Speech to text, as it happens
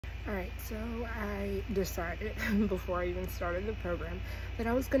Alright, so I decided before I even started the program that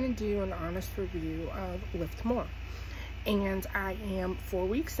I was going to do an honest review of LIIFT More. And I am 4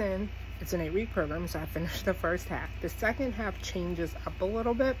 weeks in. It's an 8-week program, so I finished the first half. The second half changes up a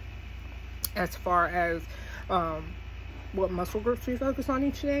little bit as far as what muscle groups we focus on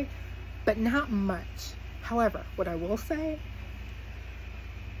each day, but not much. However, what I will say,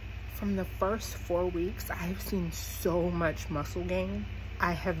 from the first 4 weeks, I've seen so much muscle gain.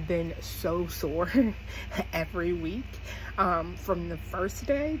 I have been so sore every week, from the first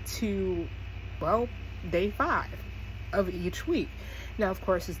day to, well, day 5 of each week. Now, of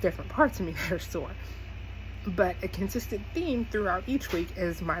course, it's different parts of me that are sore, but a consistent theme throughout each week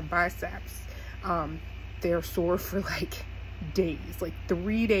is my biceps. They're sore for like days, like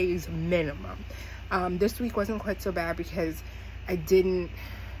 3 days minimum. This week wasn't quite so bad because I didn't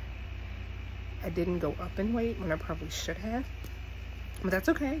go up in weight when I probably should have. But that's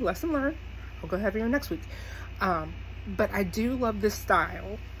okay, lesson learned. I'll go heavier next week. But I do love this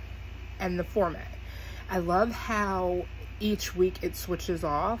style and the format. I love how each week it switches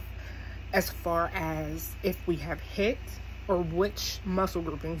off as far as if we have hit, or which muscle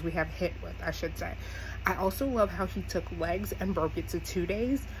groupings we have hit with, I should say. I also love how he took legs and broke it to 2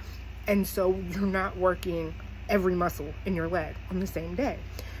 days. And so you're not working every muscle in your leg on the same day.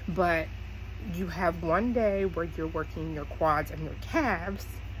 But you have one day where you're working your quads and your calves,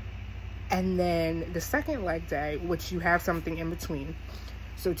 and then the second leg day, which you have something in between.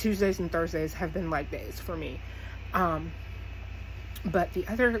 So Tuesdays and Thursdays have been leg days for me. But the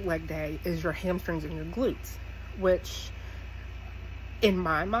other leg day is your hamstrings and your glutes, which in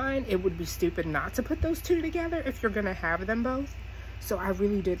my mind, it would be stupid not to put those two together if you're gonna have them both. So I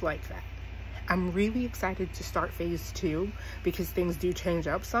really did like that. I'm really excited to start phase 2 because things do change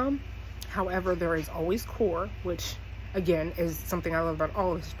up some. However, there is always core, which again is something I love about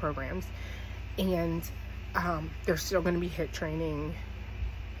all of his programs. And there's still going to be HIIT training.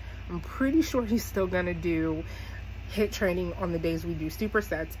 I'm pretty sure he's still going to do HIIT training on the days we do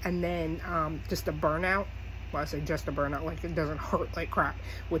supersets, and then just a burnout. Well, I say just a burnout, like it doesn't hurt like crap,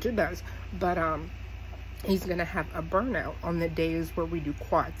 which it does. But he's going to have a burnout on the days where we do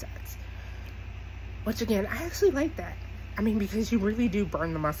quad sets. Which again, I actually like that. I mean, because you really do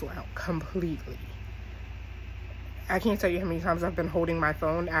burn the muscle out completely. I can't tell you how many times I've been holding my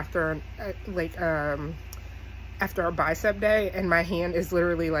phone after after a bicep day, and my hand is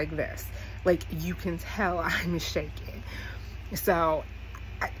literally like this. Like, you can tell I'm shaking. So,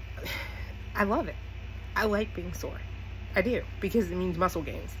 I love it. I like being sore. I do, because it means muscle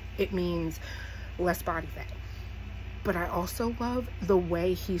gains. It means less body fat. But I also love the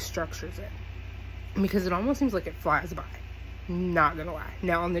way he structures it, because it almost seems like it flies by. Not gonna lie.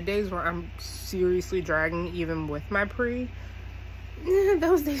 Now, on the days where I'm seriously dragging, even with my pre,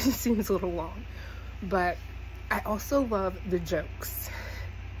 those days it seems a little long. But I also love the jokes.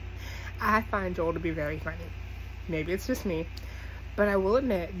 I find Joel to be very funny. Maybe it's just me, but I will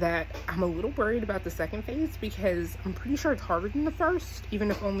admit that I'm a little worried about the second phase because I'm pretty sure it's harder than the first,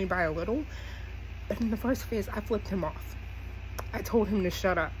 even if only by a little. But in the first phase, I flipped him off. I told him to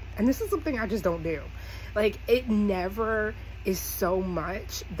shut up. And this is something I just don't do. Like, it never is so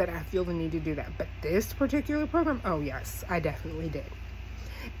much that I feel the need to do that. But this particular program, oh yes, I definitely did.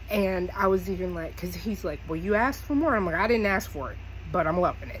 And I was even like, because he's like, well, you asked for more. I'm like, I didn't ask for it, but I'm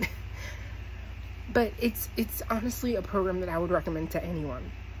loving it. But it's honestly a program that I would recommend to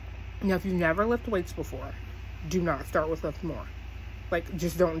anyone. Now, if you've never lifted weights before, do not start with LIIFT More. Like,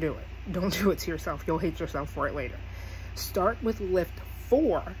 just don't do it. Don't do it to yourself. You'll hate yourself for it later. Start with LIIFT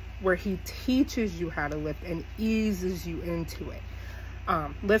 4, where he teaches you how to lift and eases you into it.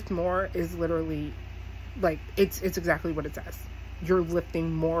 LIIFT More is literally, like, it's exactly what it says. You're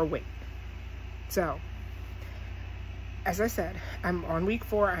lifting more weight. So, as I said, I'm on week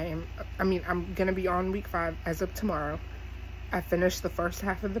 4. I'm gonna be on week 5 as of tomorrow. I finished the first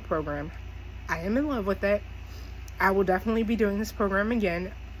half of the program. I am in love with it. I will definitely be doing this program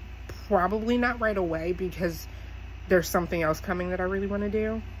again. Probably not right away because there's something else coming that I really want to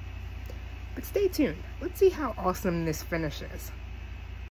do. But stay tuned. Let's see how awesome this finishes.